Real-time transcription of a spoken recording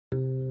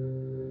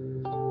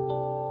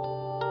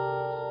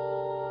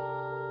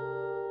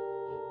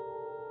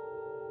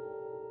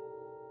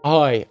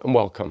Hi and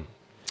welcome.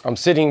 I'm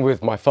sitting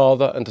with my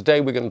father and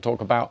today we're going to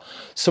talk about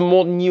some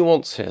more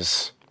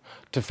nuances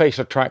to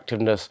facial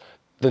attractiveness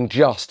than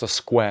just a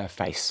square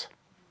face.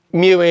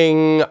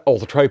 Mewing,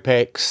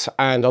 orthotropics,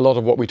 and a lot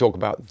of what we talk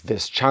about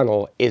this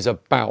channel is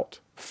about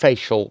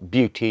facial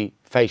beauty,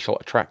 facial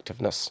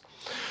attractiveness.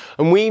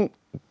 And we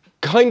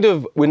kind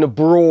of, in a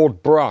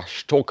broad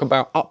brush, talk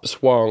about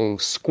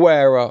upswung,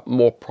 squarer,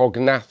 more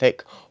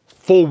prognatic,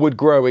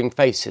 forward-growing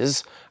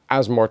faces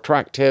as more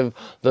attractive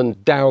than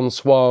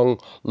downswung,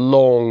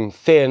 long,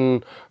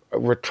 thin,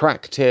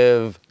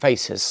 retractive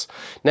faces.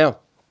 Now,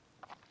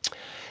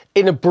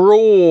 in a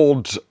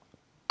broad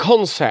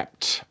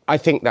concept, I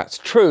think that's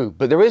true,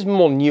 but there is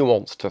more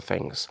nuance to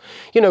things.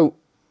 You know,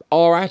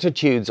 our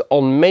attitudes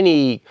on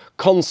many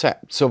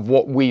concepts of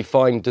what we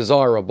find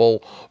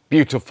desirable,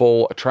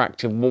 beautiful,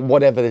 attractive,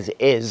 whatever this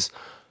is,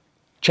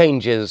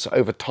 changes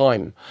over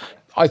time.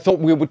 I thought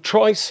we would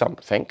try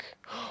something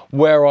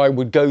where I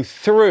would go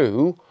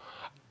through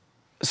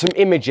some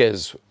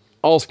images,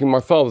 asking my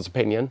father's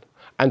opinion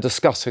and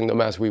discussing them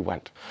as we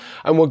went.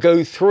 And we'll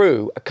go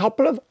through a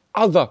couple of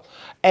other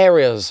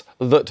areas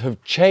that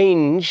have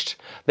changed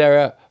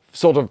their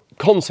sort of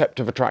concept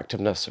of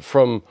attractiveness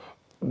from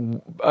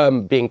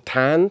being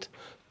tanned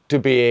to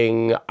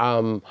being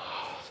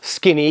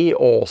skinny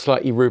or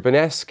slightly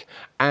Rubenesque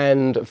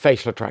and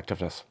facial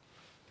attractiveness.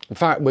 In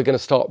fact, we're going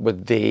to start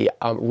with the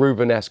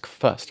Rubenesque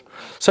first.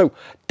 So,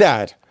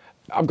 Dad,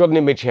 I've got an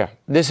image here.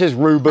 This is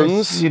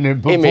Rubens'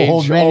 image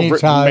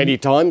many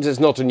times. It's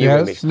not a new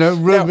image. No,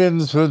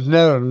 Rubens was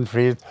known for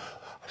his,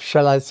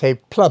 shall I say,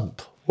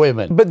 plump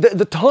women. But at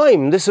the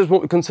time, this is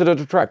what we considered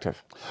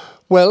attractive.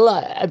 Well,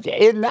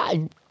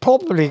 in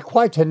probably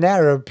quite a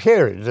narrow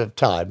period of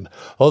time,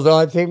 although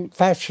I think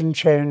fashion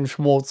changed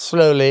more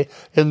slowly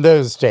in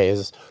those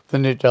days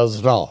than it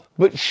does now.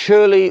 But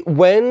surely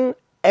when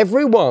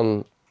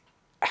everyone,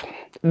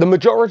 the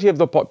majority of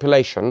the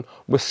population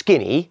was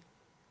skinny,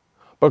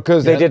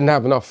 because they didn't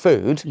have enough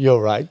food. You're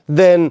right.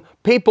 Then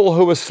people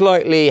who were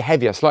slightly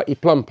heavier, slightly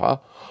plumper,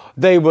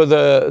 they were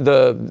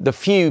the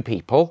few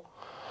people.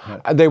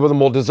 Right. They were the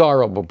more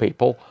desirable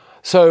people.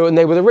 So, and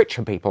they were the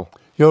richer people.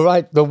 You're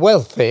right. The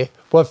wealthy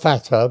were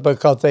fatter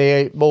because they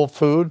ate more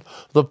food.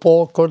 The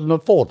poor couldn't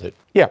afford it.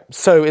 Yeah.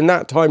 So in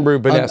that time,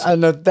 Rubenesque.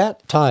 And at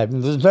that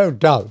time, there's no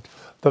doubt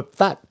that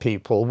fat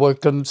people were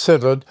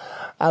considered,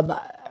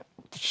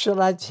 shall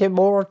I say,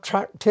 more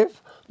attractive?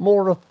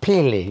 More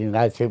appealing,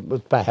 I think, was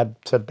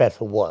perhaps a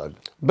better word.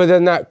 But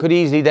then that could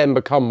easily then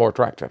become more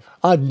attractive.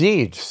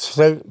 Indeed,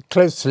 so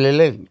closely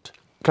linked.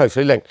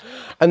 Closely linked.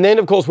 And then,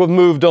 of course, we've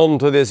moved on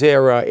to this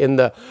era in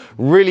the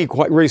really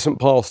quite recent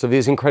past of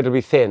these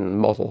incredibly thin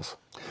models.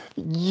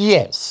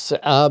 Yes,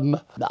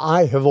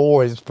 I have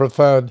always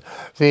preferred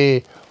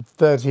the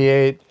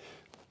 38,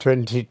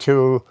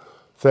 22,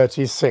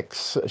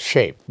 36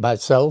 shape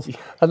myself,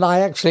 and I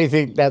actually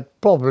think that's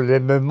probably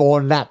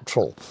more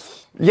natural.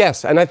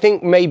 Yes, and I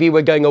think maybe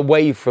we're going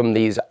away from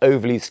these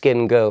overly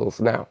skinned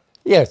girls now.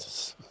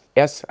 Yes.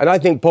 Yes, and I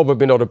think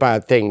probably not a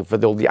bad thing for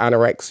all the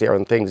anorexia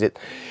and things.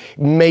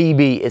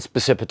 Maybe it's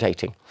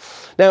precipitating.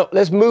 Now,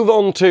 let's move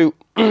on to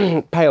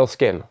pale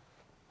skin.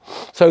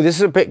 So this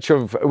is a picture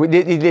of,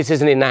 this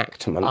is an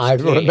enactment. I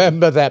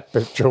remember that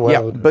picture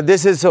well. Yeah, but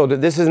this is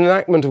an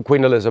enactment of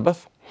Queen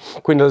Elizabeth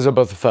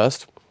I.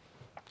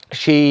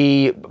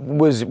 She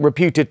was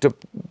reputed to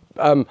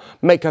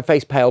make her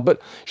face pale,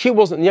 but she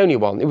wasn't the only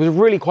one. It was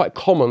really quite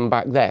common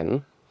back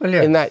then,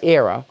 in that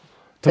era,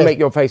 to make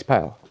your face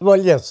pale. Well,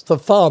 yes, the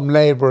farm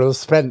labourers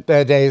spent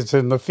their days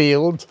in the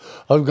fields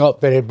and got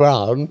very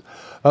brown,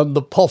 and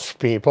the posh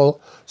people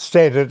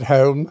stayed at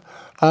home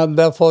and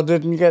therefore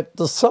didn't get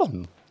the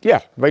sun.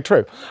 Yeah, very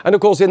true. And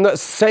of course, in that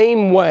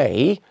same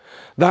way,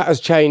 that has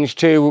changed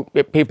to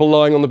people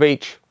lying on the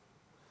beach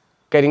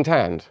getting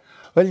tanned.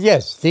 Well,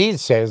 yes,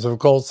 these days, of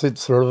course,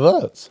 it's the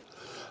reverse.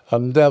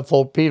 And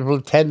therefore,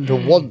 people tend to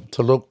want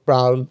to look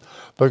brown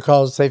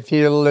because they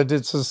feel that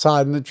it's a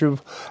sign that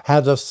you've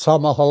had a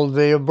summer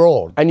holiday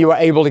abroad. And you were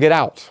able to get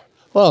out.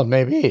 Well,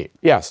 maybe.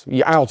 Yes,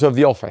 you're out of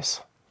the office.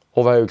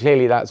 Although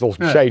clearly that's all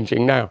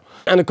changing now.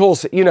 And of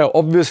course, you know,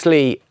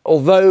 obviously,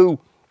 although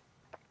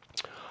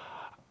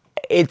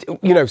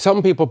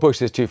some people push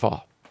this too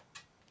far.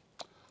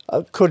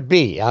 Could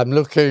be. I'm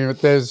looking at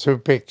those two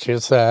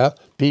pictures there,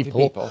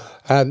 people.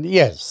 And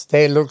yes,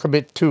 they look a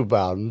bit too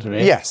brown to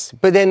me. Yes,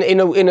 but then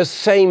in a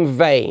same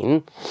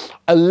vein,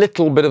 a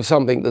little bit of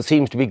something that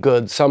seems to be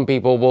good, some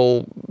people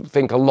will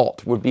think a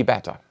lot would be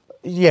better.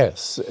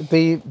 Yes,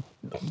 the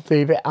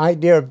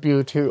idea of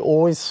beauty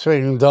always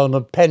swings on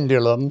a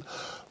pendulum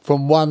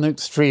from one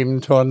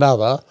extreme to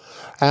another,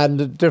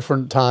 and at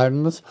different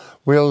times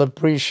we'll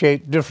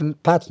appreciate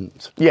different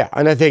patterns. Yeah,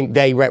 and I think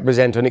they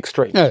represent an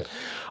extreme. Yes.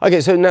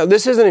 Okay, so now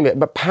this is an image,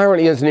 but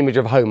apparently it's an image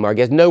of Homer. I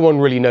guess no one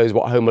really knows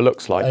what Homer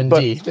looks like.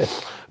 Indeed.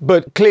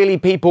 But clearly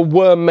people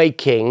were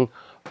making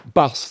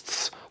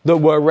busts that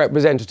were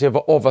representative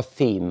of a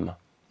theme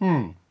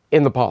in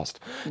the past.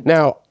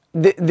 Now,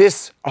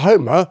 this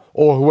Homer,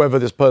 or whoever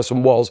this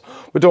person was,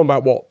 we're talking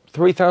about, what,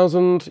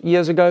 3,000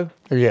 years ago?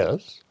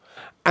 Yes.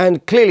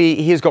 And clearly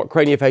he's got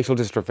craniofacial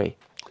dystrophy.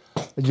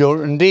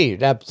 You're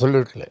indeed,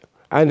 absolutely.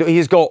 And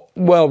he's got,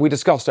 well, we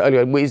discussed it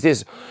earlier, is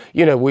this,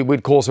 you know,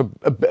 we'd call it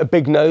a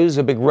big nose,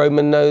 a big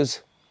Roman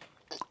nose?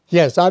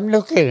 Yes, I'm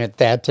looking at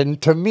that,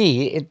 and to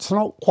me, it's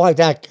not quite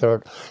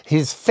accurate.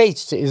 His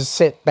face is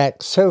set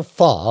back so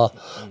far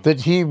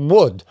that he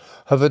would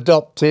have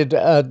adopted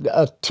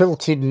a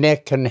tilted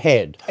neck and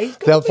head.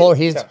 Therefore,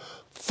 his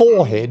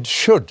forehead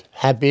should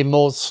have been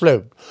more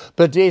sloped.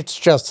 But it's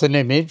just an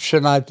image,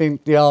 and I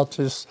think the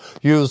artist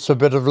used a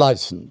bit of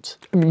license.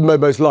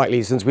 Most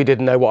likely, since we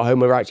didn't know what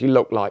Homer actually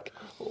looked like.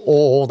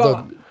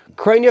 But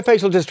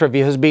craniofacial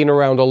dystrophy has been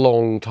around a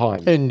long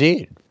time.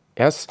 Indeed.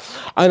 Yes,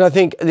 and I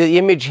think the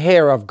image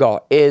here I've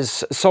got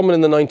is someone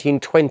in the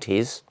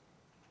 1920s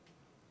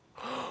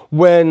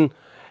when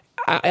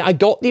I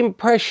got the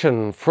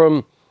impression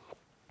from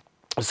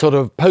sort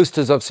of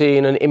posters I've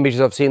seen and images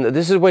I've seen that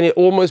this is when it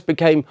almost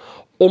became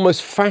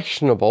almost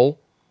fashionable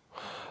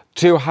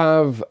to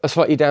have a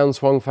slightly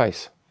downswung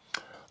face.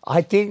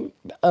 I think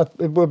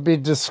it would be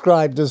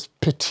described as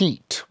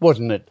petite,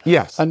 wouldn't it?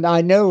 Yes. And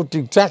I know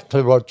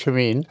exactly what you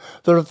mean.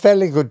 There are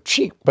fairly good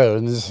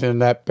cheekbones in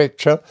that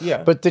picture,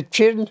 yeah. But the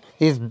chin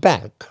is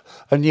back,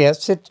 and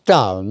yes, it's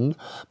down.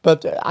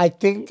 But I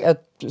think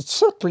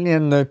certainly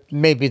in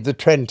maybe the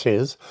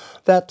 20s,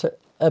 that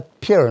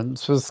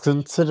appearance was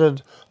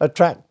considered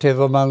attractive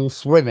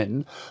amongst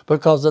women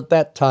because at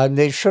that time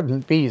they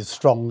shouldn't be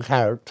strong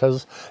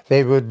characters.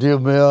 They were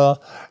demure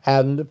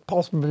and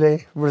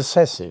possibly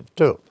recessive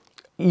too.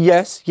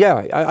 Yes,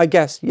 yeah, I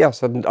guess,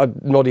 yes,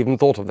 I've not even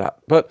thought of that.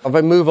 But if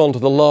I move on to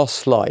the last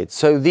slide,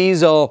 so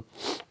these are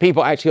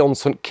people actually on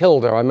St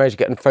Kilda. I managed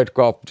to get a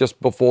photograph just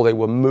before they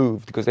were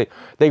moved because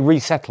they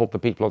resettled the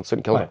people on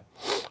St Kilda.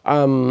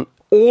 Right.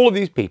 All of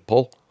these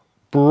people,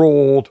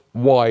 broad,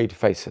 wide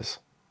faces.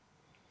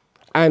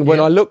 And when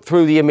I look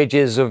through the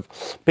images of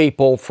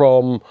people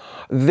from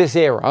this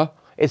era,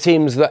 it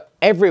seems that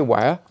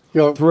everywhere,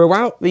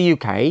 throughout the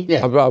UK,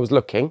 I was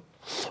looking,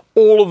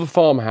 all of the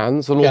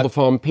farmhands and all the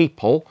farm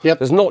people,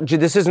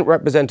 this isn't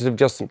representative of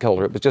just St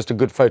Kilda, it was just a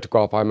good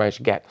photograph I managed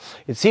to get.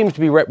 It seems to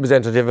be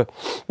representative of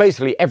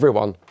basically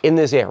everyone in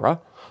this era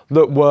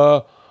that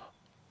were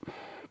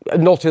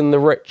not in the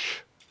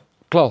rich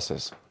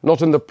classes,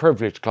 not in the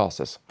privileged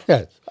classes.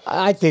 Yes,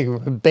 I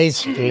think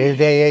basically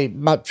they ate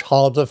much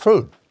harder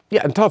food.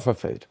 Yeah, and tougher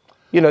food.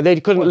 You know, they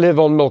couldn't live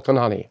on milk and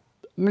honey.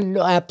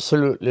 No,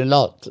 absolutely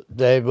not.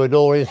 They would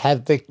always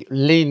have the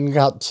lean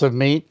cuts of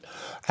meat,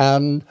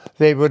 and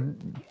they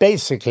would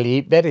basically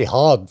eat very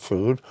hard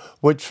food,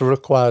 which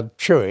required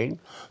chewing.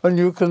 And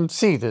you can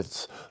see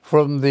this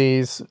from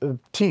these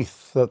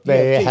teeth that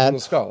they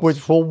had,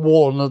 which were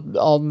worn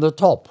on the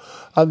top.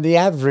 And the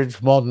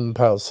average modern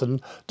person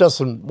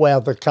doesn't wear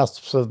the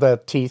cusps of their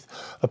teeth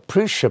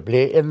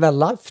appreciably in their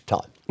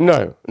lifetime.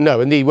 No,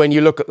 no. Indeed, when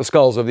you look at the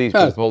skulls of these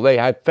people, they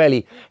had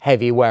fairly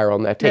heavy wear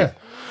on their teeth.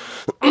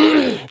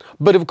 Yeah.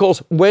 But of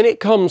course, when it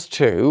comes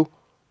to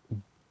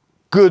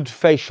good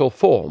facial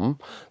form,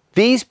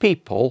 these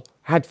people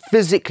had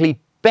physically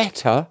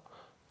better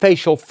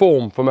facial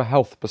form from a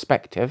health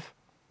perspective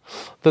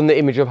than the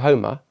image of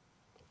Homer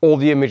or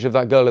the image of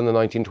that girl in the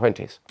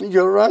 1920s.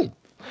 You're right.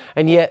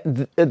 And yet,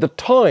 at the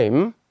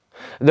time,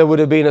 there would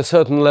have been a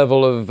certain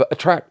level of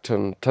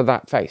attraction to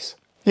that face.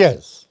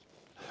 Yes.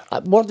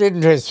 What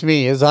interests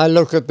me is I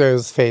look at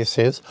those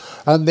faces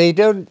and they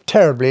don't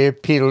terribly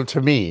appeal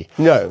to me.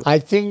 No. I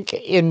think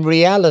in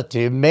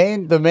reality,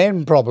 the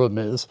main problem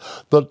is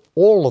that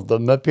all of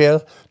them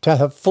appear to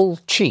have full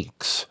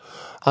cheeks,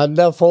 and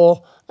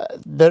therefore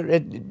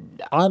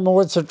I'm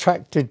always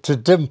attracted to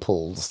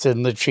dimples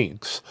in the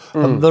cheeks,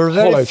 and there are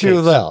very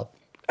few there.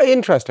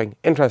 Interesting,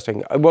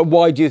 interesting.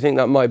 Why do you think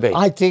that might be?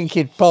 I think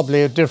it's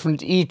probably a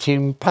different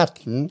eating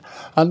pattern,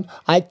 and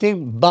I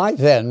think by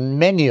then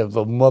many of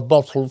them were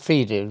bottle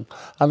feeding,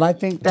 and I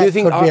think that could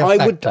be a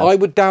factor. I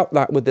would doubt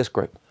that with this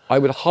group. I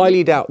would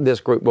highly doubt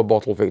this group were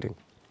bottle feeding.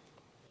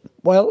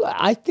 Well,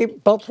 I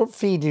think bottle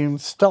feeding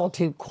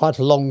started quite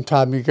a long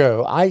time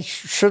ago. I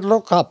should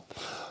look up,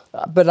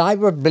 but I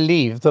would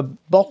believe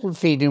that bottle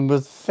feeding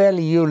was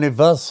fairly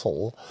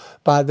universal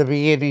by the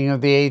beginning of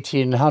the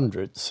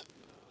 1800s.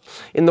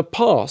 In the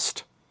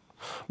past,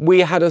 we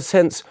had a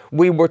sense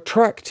we were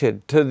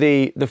attracted to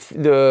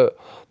the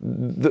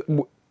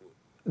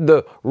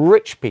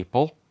rich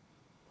people,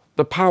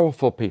 the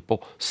powerful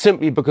people,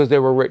 simply because they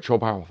were rich or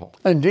powerful.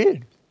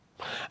 Indeed.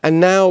 And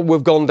now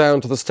we've gone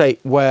down to the state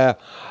where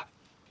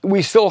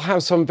we still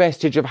have some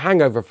vestige of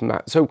hangover from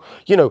that. So,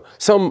 you know,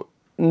 some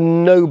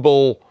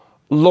noble,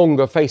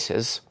 longer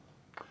faces.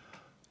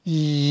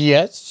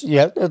 Yes,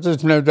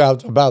 there's no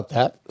doubt about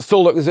that.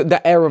 Still look,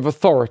 that air of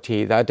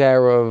authority, that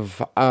air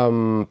of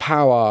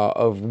power,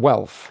 of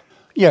wealth.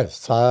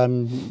 Yes,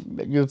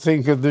 you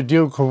think of the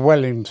Duke of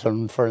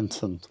Wellington, for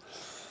instance.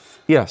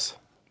 Yes.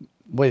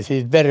 With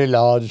his very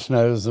large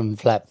nose and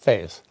flat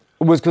face.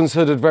 Was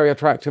considered very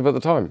attractive at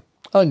the time.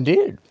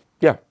 Indeed.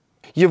 Yeah.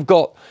 You've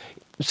got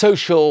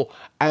social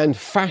and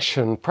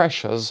fashion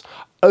pressures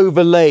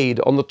overlaid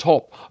on the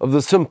top of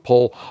the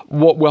simple,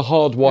 what we're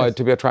hardwired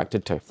to be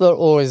attracted to. There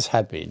always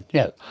have been,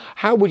 yes.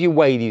 How would you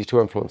weigh these two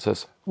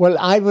influences? Well,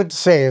 I would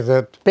say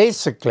that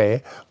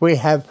basically we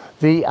have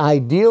the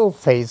ideal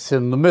face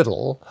in the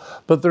middle,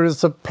 but there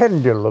is a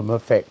pendulum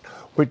effect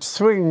which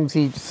swings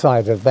each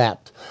side of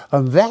that,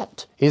 and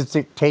that is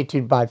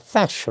dictated by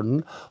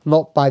fashion,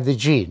 not by the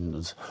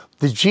genes.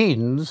 The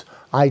genes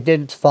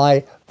identify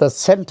the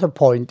centre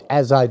point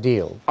as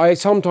ideal. I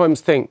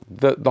sometimes think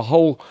that the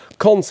whole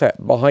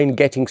concept behind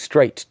getting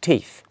straight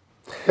teeth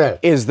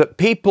is that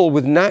people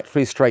with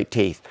naturally straight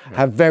teeth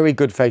have very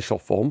good facial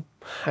form,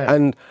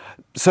 and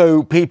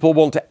so people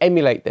want to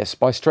emulate this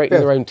by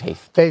straightening their own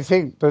teeth. They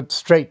think that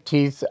straight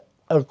teeth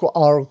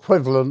are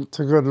equivalent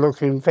to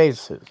good-looking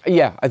faces.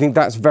 Yeah, I think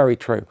that's very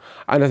true.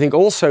 And I think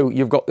also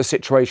you've got the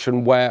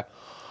situation where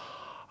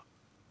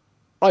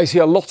I see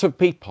a lot of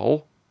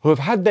people who have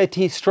had their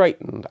teeth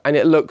straightened and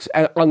it looks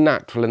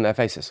unnatural in their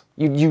faces.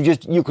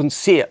 You can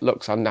see it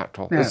looks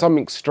unnatural. There's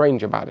something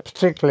strange about it.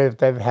 Particularly if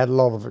they've had a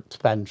lot of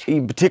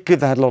expansion. Particularly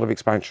if they had a lot of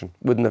expansion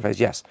within the face,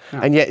 yes.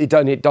 And yet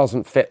it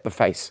doesn't fit the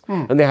face.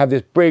 And they have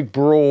this big,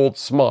 broad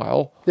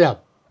smile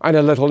and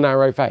a little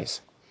narrow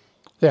face.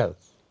 Yes.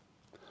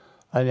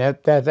 And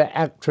yet that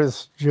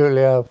actress,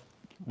 Julia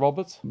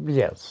Roberts?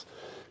 Yes.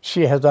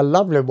 She has a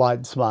lovely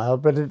wide smile,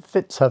 but it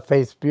fits her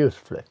face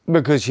beautifully.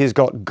 Because she's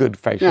got good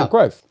facial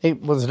growth.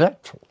 It was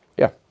natural.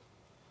 Yeah.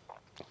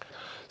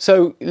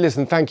 So,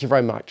 listen, thank you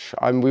very much.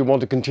 We want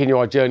to continue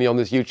our journey on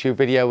this YouTube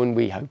video, and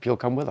we hope you'll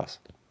come with us.